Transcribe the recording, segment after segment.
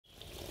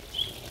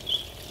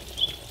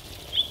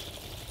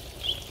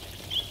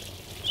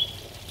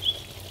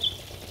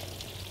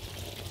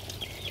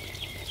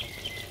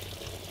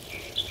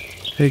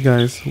Hey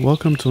guys,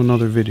 welcome to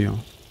another video.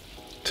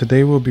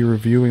 Today we'll be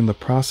reviewing the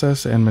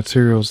process and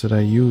materials that I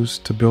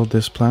used to build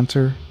this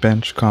planter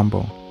bench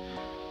combo.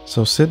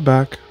 So sit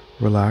back,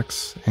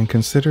 relax, and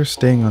consider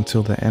staying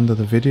until the end of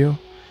the video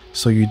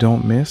so you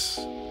don't miss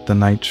the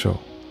night show.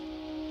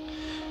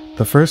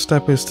 The first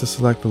step is to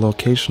select the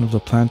location of the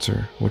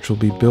planter, which will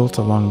be built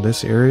along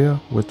this area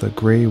with the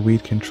gray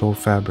weed control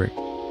fabric.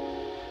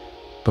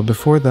 But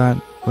before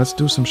that, let's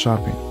do some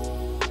shopping.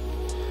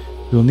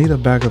 You'll need a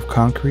bag of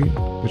concrete,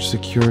 which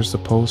secures the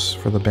posts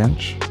for the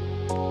bench,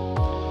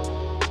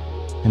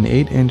 an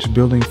 8-inch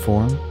building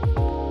form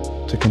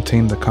to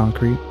contain the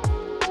concrete,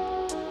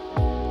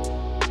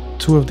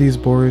 2 of these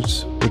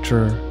boards which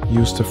are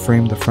used to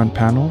frame the front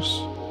panels,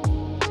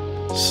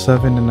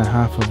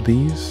 7.5 of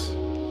these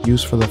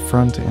used for the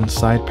front and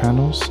side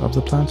panels of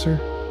the planter.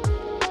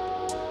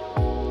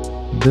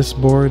 This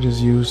board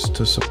is used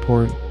to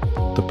support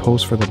the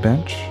post for the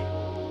bench,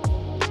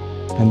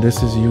 and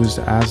this is used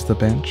as the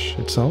bench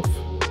itself.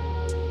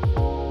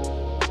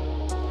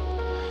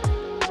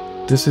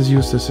 This is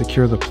used to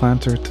secure the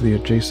planter to the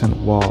adjacent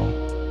wall.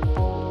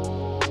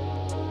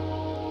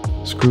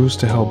 Screws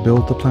to help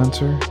build the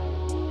planter,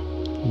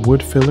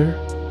 wood filler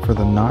for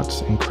the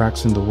knots and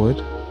cracks in the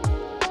wood,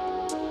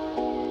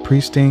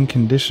 pre-stain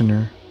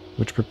conditioner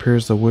which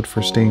prepares the wood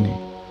for staining,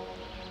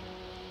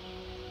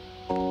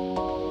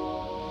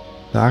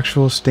 the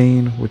actual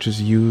stain which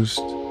is used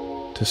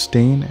to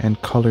stain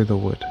and color the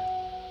wood,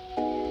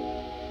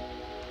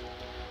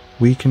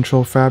 weed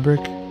control fabric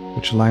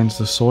which lines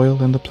the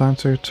soil in the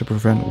planter to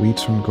prevent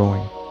weeds from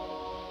growing.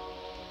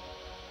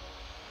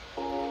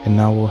 And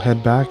now we'll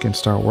head back and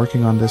start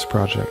working on this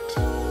project.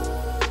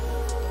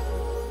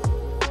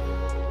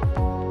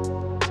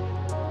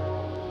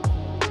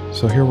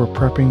 So here we're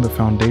prepping the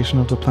foundation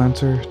of the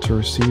planter to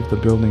receive the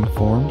building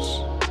forms.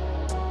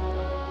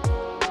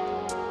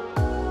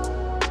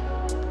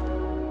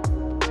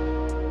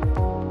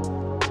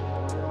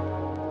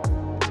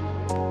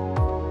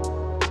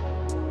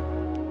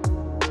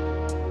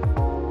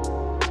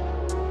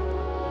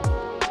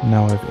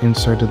 Now I've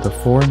inserted the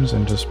forms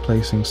and just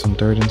placing some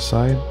dirt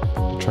inside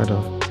to try to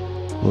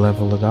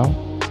level it out.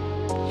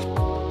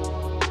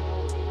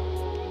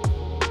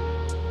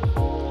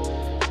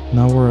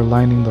 Now we're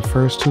aligning the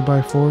first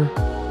 2x4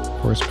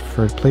 for its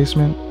preferred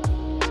placement.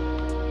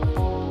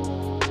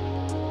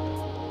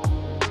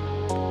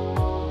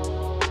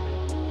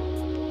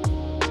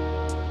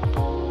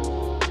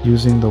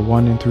 Using the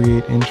 1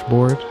 3/8 inch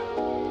board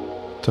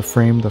to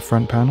frame the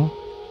front panel.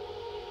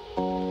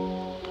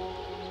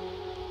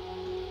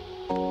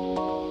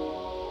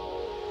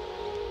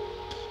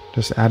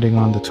 Just adding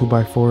on the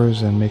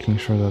 2x4s and making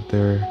sure that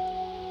they're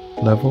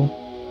level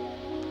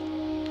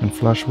and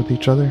flush with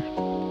each other.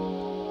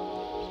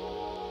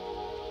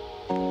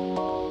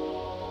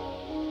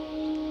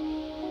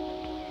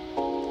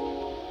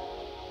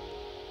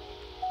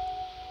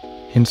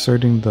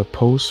 Inserting the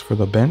posts for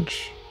the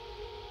bench.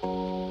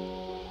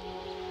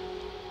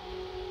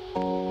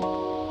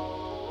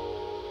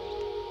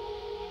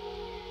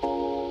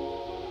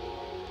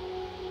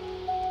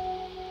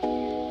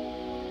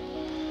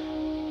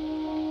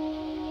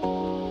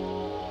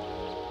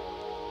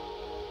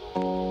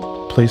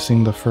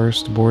 Placing the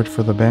first board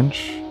for the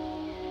bench.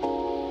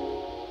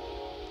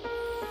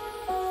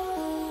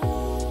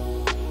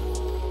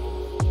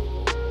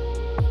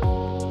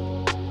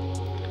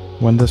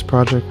 When this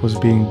project was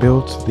being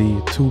built,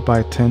 the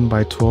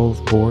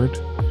 2x10x12 board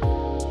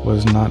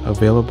was not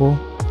available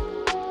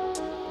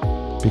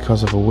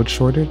because of a wood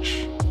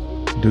shortage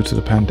due to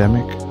the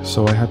pandemic,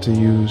 so I had to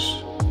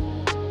use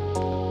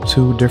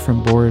 2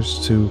 different boards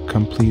to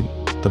complete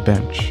the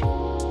bench.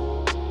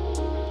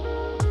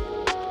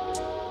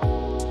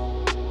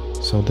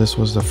 So this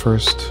was the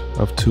first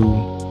of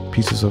 2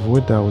 pieces of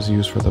wood that was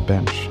used for the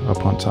bench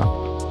up on top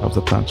of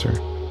the planter.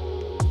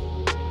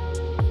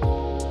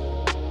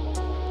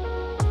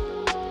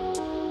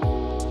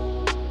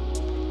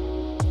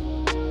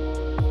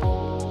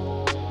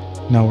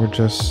 Now we're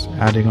just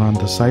adding on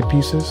the side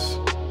pieces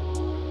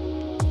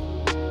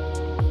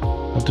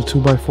of the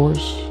 2x4s.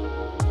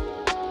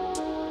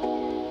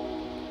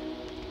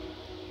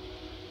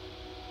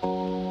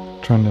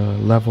 Trying to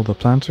level the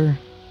planter.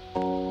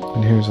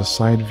 And here's a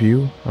side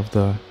view of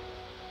the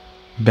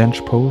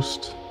bench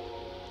post.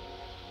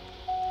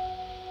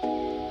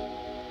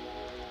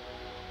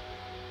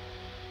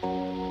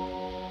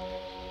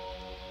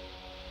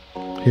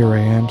 Here I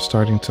am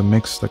starting to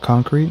mix the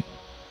concrete.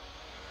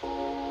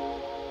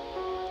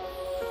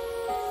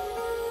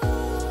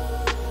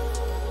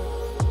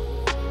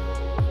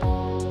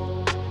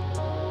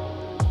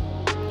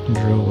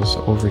 Drill was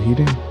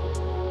overheating.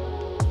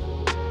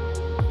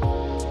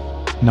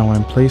 Now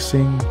I'm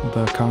placing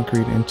the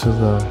concrete into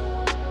the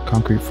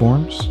concrete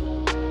forms.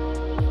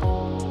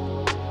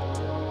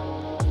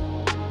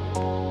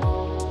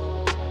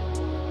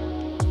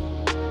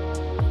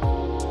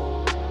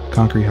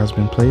 Concrete has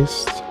been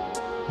placed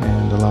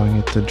and allowing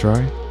it to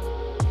dry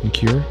and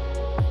cure.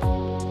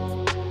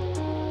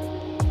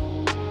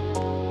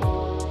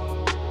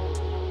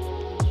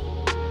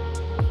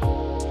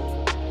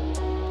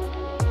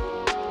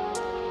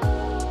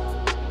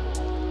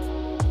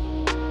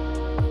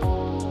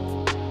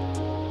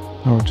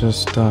 Now we're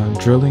just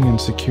drilling and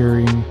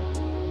securing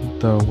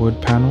the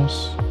wood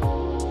panels.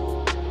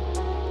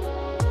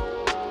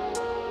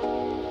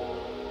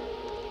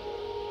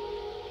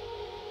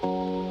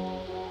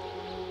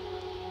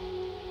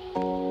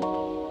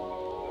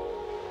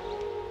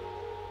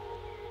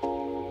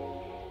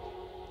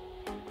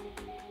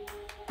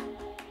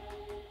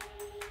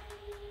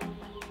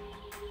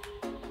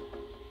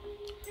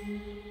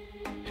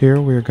 Here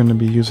we are going to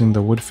be using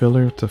the wood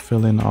filler to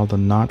fill in all the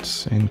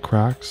knots and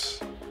cracks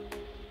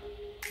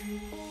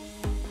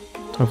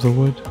of the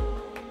wood.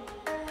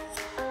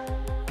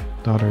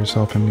 Daughter is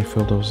helping me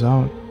fill those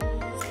out.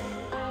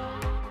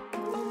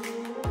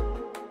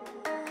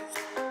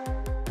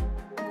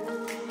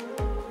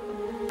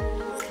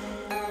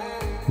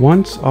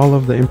 Once all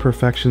of the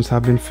imperfections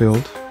have been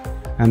filled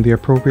and the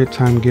appropriate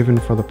time given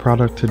for the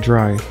product to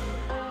dry,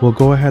 we'll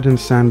go ahead and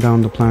sand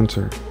down the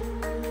planter.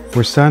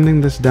 We're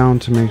sanding this down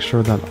to make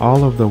sure that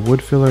all of the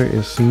wood filler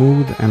is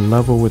smooth and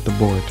level with the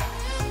board.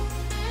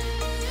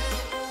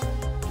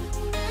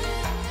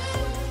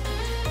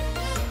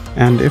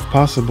 And if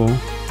possible,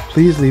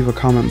 please leave a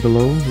comment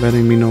below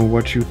letting me know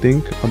what you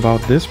think about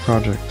this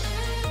project.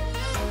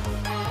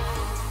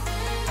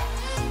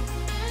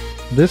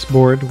 This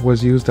board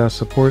was used as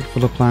support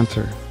for the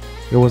planter.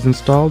 It was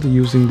installed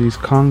using these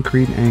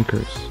concrete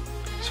anchors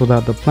so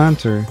that the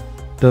planter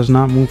does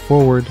not move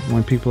forward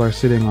when people are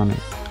sitting on it,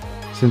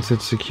 since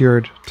it's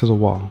secured to the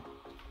wall.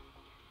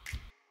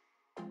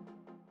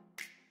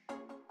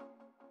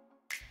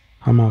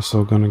 I'm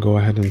also going to go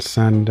ahead and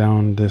sand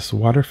down this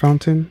water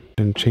fountain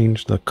and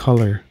change the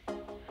color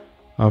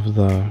of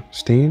the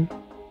stain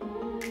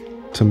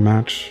to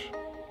match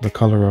the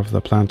color of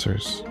the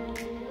planters.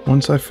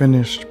 Once I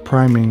finished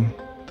priming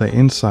the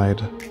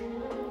inside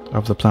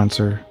of the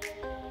planter,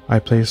 I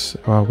place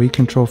weed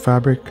control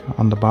fabric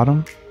on the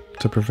bottom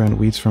to prevent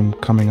weeds from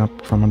coming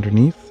up from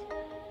underneath,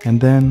 and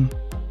then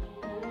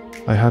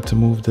I had to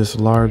move this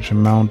large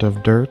mound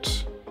of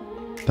dirt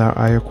that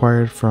I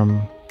acquired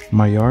from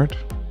my yard.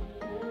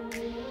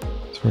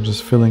 So we're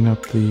just filling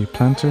up the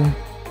planter.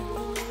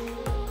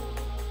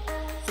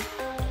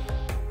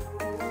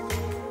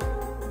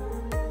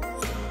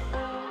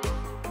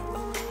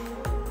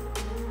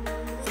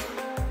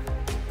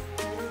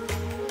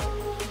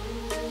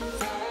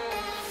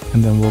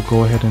 And then we'll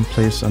go ahead and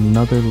place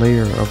another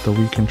layer of the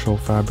weed control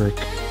fabric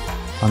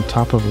on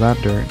top of that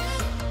dirt.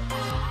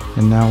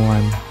 And now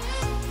I'm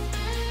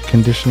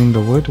conditioning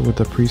the wood with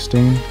the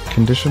pre-stain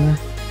conditioner.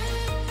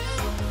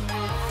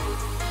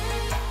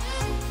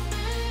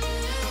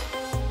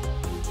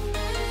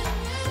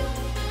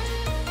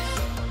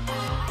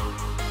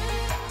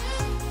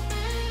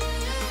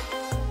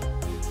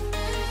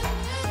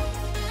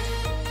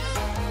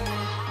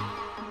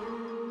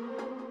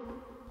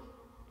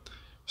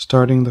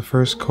 Starting the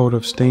first coat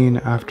of stain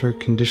after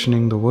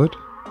conditioning the wood.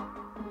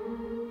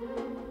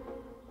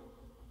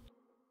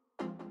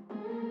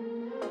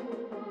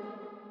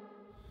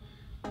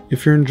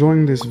 If you're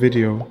enjoying this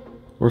video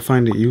or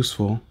find it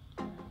useful,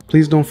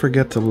 please don't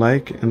forget to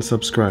like and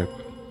subscribe.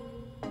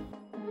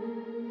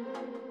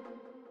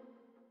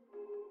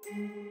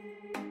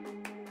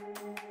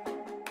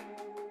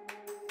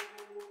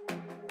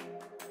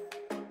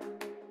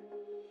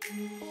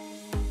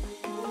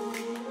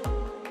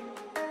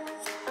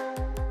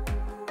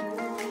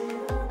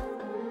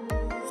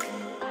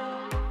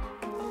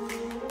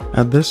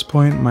 At this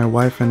point, my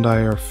wife and I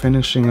are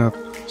finishing up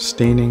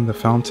staining the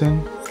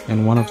fountain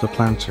in one of the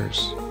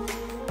planters.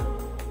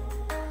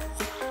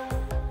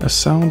 A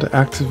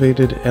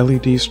sound-activated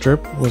LED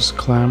strip was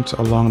clamped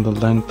along the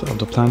length of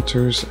the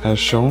planters as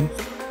shown.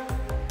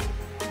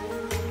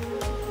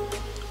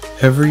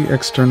 Every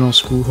external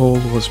screw hole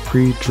was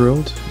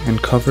pre-drilled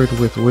and covered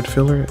with wood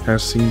filler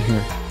as seen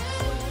here.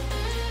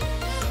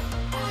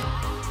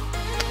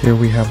 Here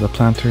we have the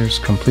planters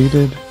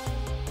completed,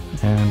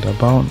 and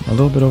about a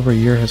little bit over a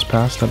year has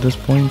passed at this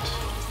point.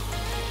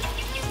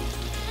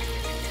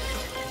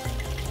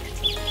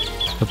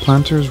 The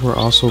planters were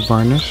also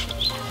varnished,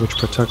 which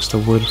protects the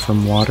wood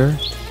from water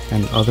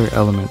and other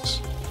elements.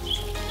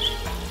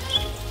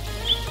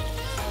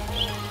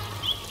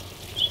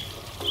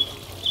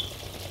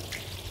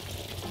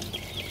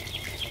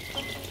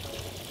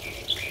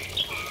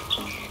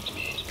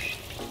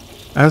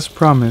 As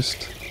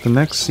promised, the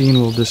next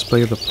scene will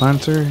display the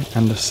planter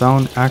and the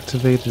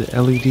sound-activated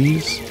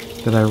LEDs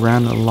that I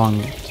ran along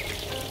it,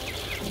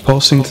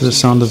 pulsing to the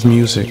sound of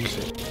music.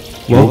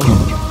 Welcome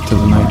to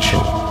the night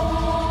show.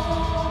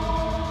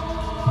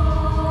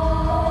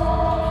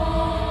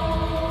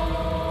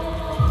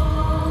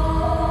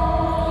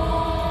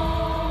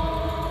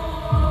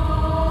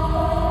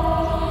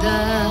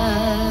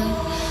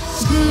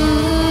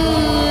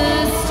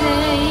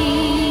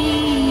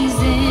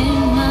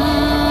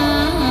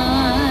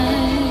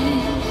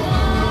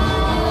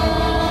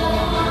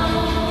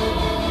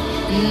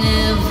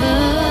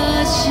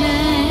 Never change.